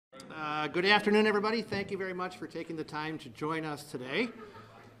Good afternoon, everybody. Thank you very much for taking the time to join us today.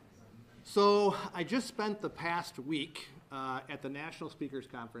 So I just spent the past week at the National Speakers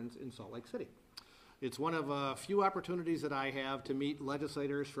Conference in Salt Lake City. It's one of a few opportunities that I have to meet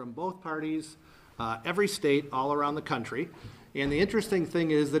legislators from both parties, every state, all around the country. And the interesting thing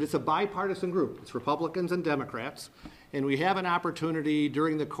is that it's a bipartisan group. It's Republicans and Democrats. And we have an opportunity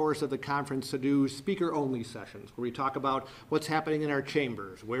during the course of the conference to do speaker-only sessions where we talk about what's happening in our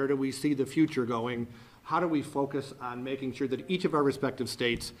chambers, where do we see the future going, how do we focus on making sure that each of our respective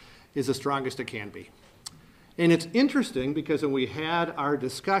states is the strongest it can be. And it's interesting because when we had our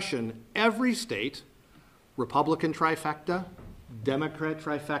discussion, every state, Republican trifecta, Democrat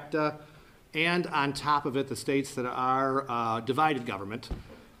trifecta, and on top of it, the states that are divided government,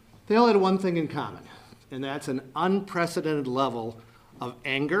 they all had one thing in common, and that's an unprecedented level of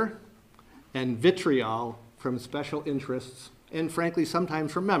anger and vitriol from special interests, and frankly,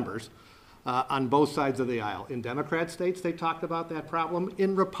 sometimes from members on both sides of the aisle. In Democrat states, they talked about that problem.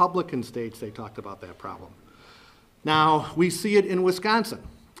 In Republican states, they talked about that problem. Now, we see it in Wisconsin,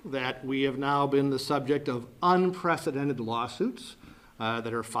 that we have now been the subject of unprecedented lawsuits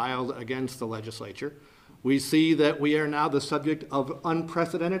that are filed against the legislature. We see that we are now the subject of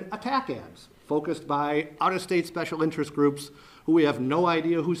unprecedented attack ads focused by out-of-state special interest groups who we have no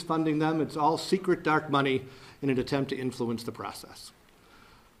idea who's funding them. It's all secret dark money in an attempt to influence the process.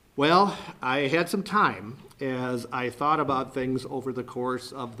 Well, I had some time as I thought about things over the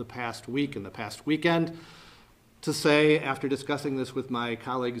course of the past week and the past weekend to say, after discussing this with my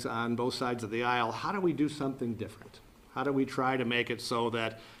colleagues on both sides of the aisle, how do we do something different? How do we try to make it so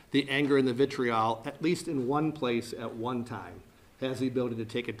that the anger and the vitriol, at least in one place at one time, has the ability to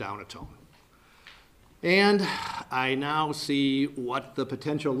take it down a tone? And I now see what the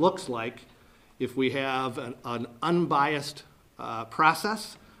potential looks like if we have an unbiased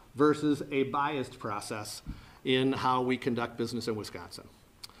process versus a biased process in how we conduct business in Wisconsin.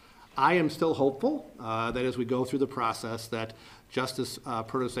 I am still hopeful that as we go through the process that Justice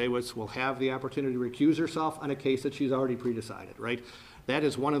Protasiewicz will have the opportunity to recuse herself on a case that she's already pre-decided, right? That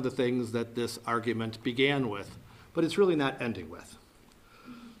is one of the things that this argument began with, but it's really not ending with.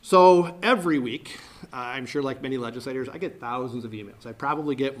 So every week, I'm sure like many legislators, I get thousands of emails. I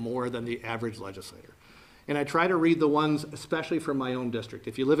probably get more than the average legislator. And I try to read the ones, especially from my own district.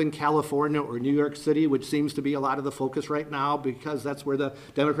 If you live in California or New York City, which seems to be a lot of the focus right now because that's where the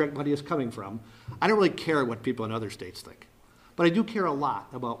Democratic money is coming from, I don't really care what people in other states think. But I do care a lot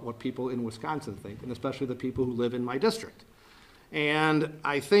about what people in Wisconsin think, and especially the people who live in my district. And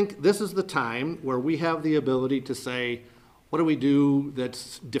I think this is the time where we have the ability to say, what do we do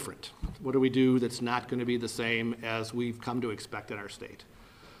that's different? What do we do that's not going to be the same as we've come to expect in our state?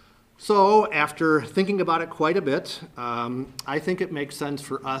 So after thinking about it quite a bit, I think it makes sense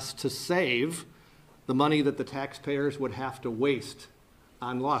for us to save the money that the taxpayers would have to waste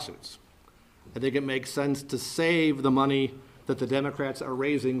on lawsuits. I think it makes sense to save the money that the Democrats are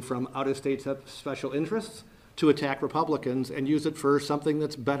raising from out-of-state special interests to attack Republicans and use it for something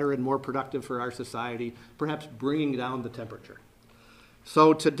that's better and more productive for our society, perhaps bringing down the temperature.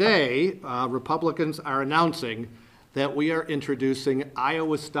 So today, Republicans are announcing that we are introducing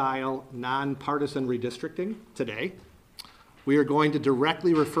Iowa-style nonpartisan redistricting today. We are going to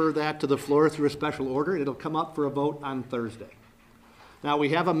directly refer that to the floor through a special order. It'll come up for a vote on Thursday. Now, we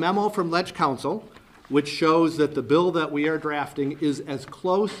have a memo from Leg Counsel which shows that the bill that we are drafting is as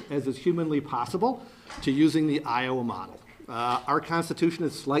close as is humanly possible to using the Iowa model. Our Constitution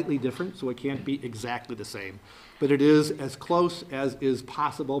is slightly different, so it can't be exactly the same, but it is as close as is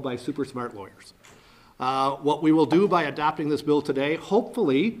possible by super smart lawyers. What we will do by adopting this bill today,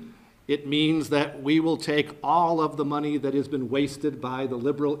 hopefully, it means that we will take all of the money that has been wasted by the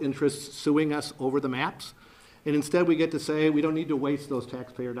liberal interests suing us over the maps, and instead we get to say we don't need to waste those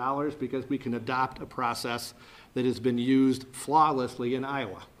taxpayer dollars because we can adopt a process that has been used flawlessly in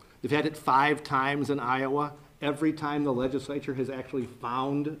Iowa. They've had it 5 times in Iowa. Every time the legislature has actually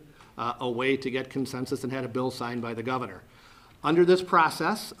found a way to get consensus and had a bill signed by the governor. Under this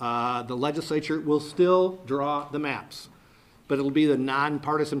process, the legislature will still draw the maps, but it'll be the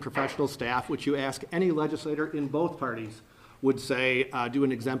nonpartisan professional staff, which you ask any legislator in both parties would say do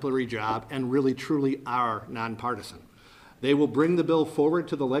an exemplary job and really truly are nonpartisan. They will bring the bill forward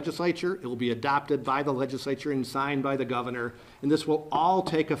to the legislature. It will be adopted by the legislature and signed by the governor, and this will all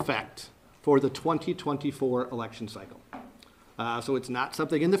take effect for the 2024 election cycle. So it's not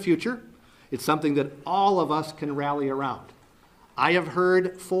something in the future. It's something that all of us can rally around. I have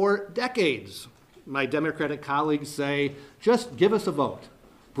heard for decades my Democratic colleagues say, just give us a vote.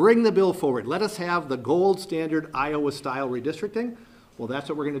 Bring the bill forward. Let us have the gold standard Iowa-style redistricting. Well, that's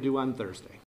what we're going to do on Thursday.